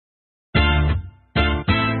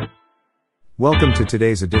Welcome to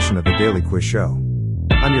today's edition of the Daily Quiz Show.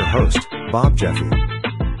 I'm your host, Bob Jeffy.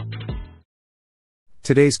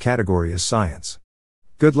 Today's category is science.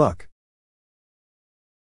 Good luck.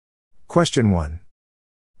 Question 1.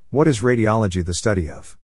 What is radiology the study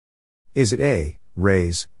of? Is it A,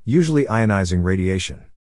 rays, usually ionizing radiation?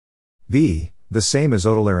 B, the same as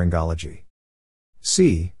otolaryngology?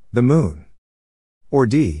 C, the moon? Or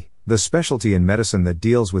D, the specialty in medicine that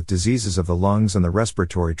deals with diseases of the lungs and the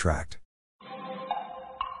respiratory tract?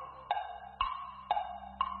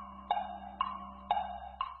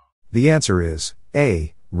 The answer is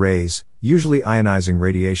A, rays, usually ionizing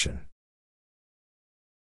radiation.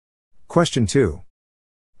 Question 2.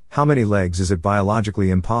 How many legs is it biologically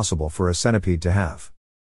impossible for a centipede to have?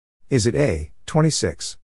 Is it A,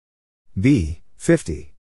 26? B,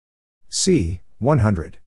 50? C,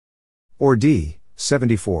 100? Or D,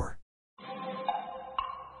 74?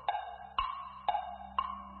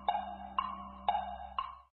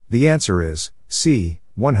 The answer is C,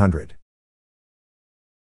 100.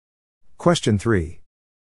 Question 3.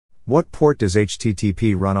 What port does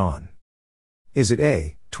HTTP run on? Is it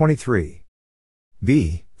A, 23?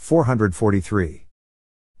 B, 443?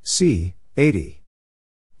 C, 80?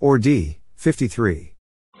 Or D, 53?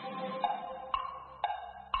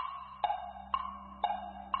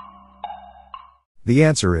 The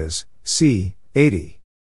answer is C, 80.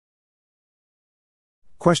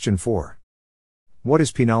 Question 4. What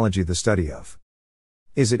is penology the study of?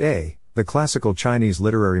 Is it A, the classical Chinese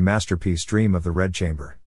literary masterpiece Dream of the Red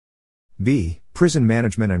Chamber? B, prison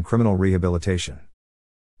management and criminal rehabilitation?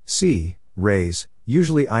 C, rays,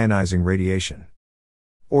 usually ionizing radiation?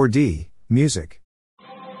 Or D, music?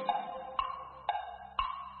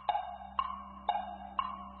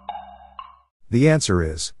 The answer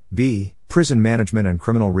is B, prison management and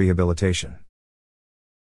criminal rehabilitation.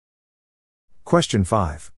 Question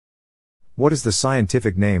 5. What is the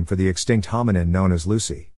scientific name for the extinct hominin known as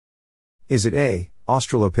Lucy? Is it A,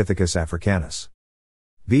 Australopithecus africanus?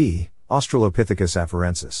 B, Australopithecus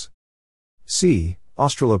afarensis? C,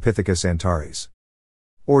 Australopithecus antares?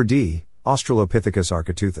 Or D, Australopithecus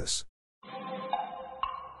architeuthis?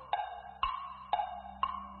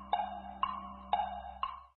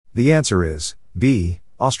 The answer is B,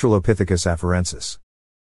 Australopithecus afarensis.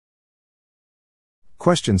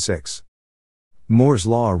 Question 6. Moore's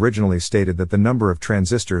law originally stated that the number of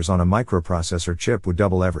transistors on a microprocessor chip would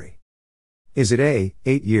double every. Is it A,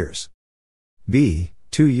 8 years? B,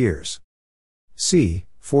 2 years? C,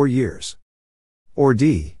 4 years? Or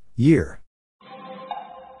D, year?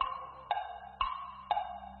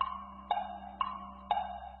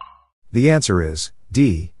 The answer is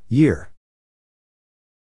D, year.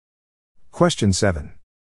 Question 7.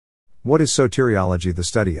 What is soteriology the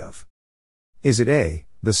study of? Is it A,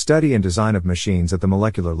 the study and design of machines at the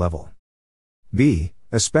molecular level? B,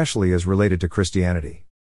 especially as related to Christianity?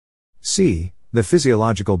 C, the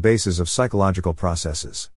physiological basis of psychological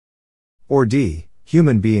processes? Or D,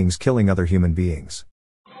 human beings killing other human beings?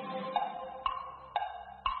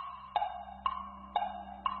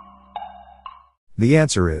 The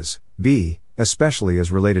answer is B, especially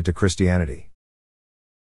as related to Christianity.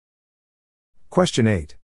 Question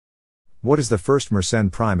 8. What is the first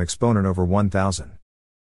Mersenne prime exponent over 1000?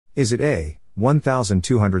 Is it A,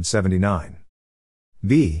 1279?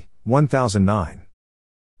 B, 1009?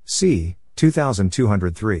 C,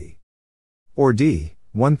 2203? Or D,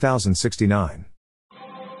 1069?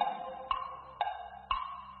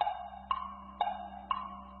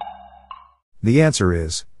 The answer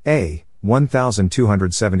is A,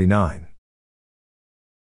 1279.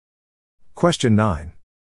 Question 9.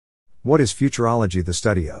 What is futurology the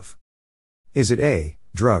study of? Is it A,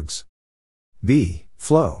 drugs? B,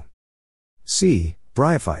 flow? C,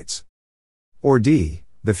 bryophytes? Or D,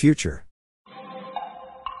 the future?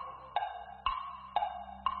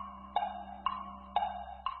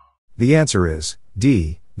 The answer is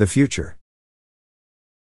D, the future.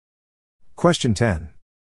 Question 10.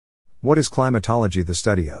 What is climatology the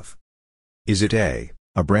study of? Is it A,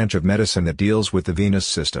 a branch of medicine that deals with the venous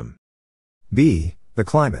system? B, the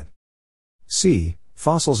climate? C,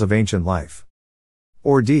 fossils of ancient life?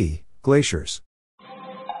 Or D, glaciers?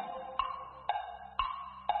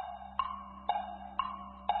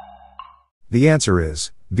 The answer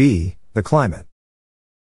is B, the climate.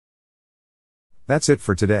 That's it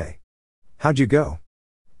for today. How'd you go?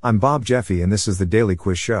 I'm Bob Jeffy and this is the Daily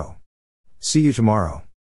Quiz Show. See you tomorrow.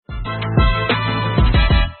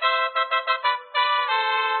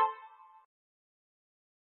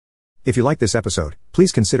 If you like this episode,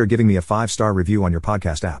 please consider giving me a 5-star review on your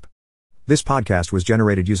podcast app. This podcast was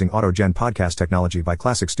generated using AutoGen podcast technology by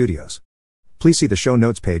Classic Studios. Please see the show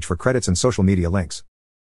notes page for credits and social media links.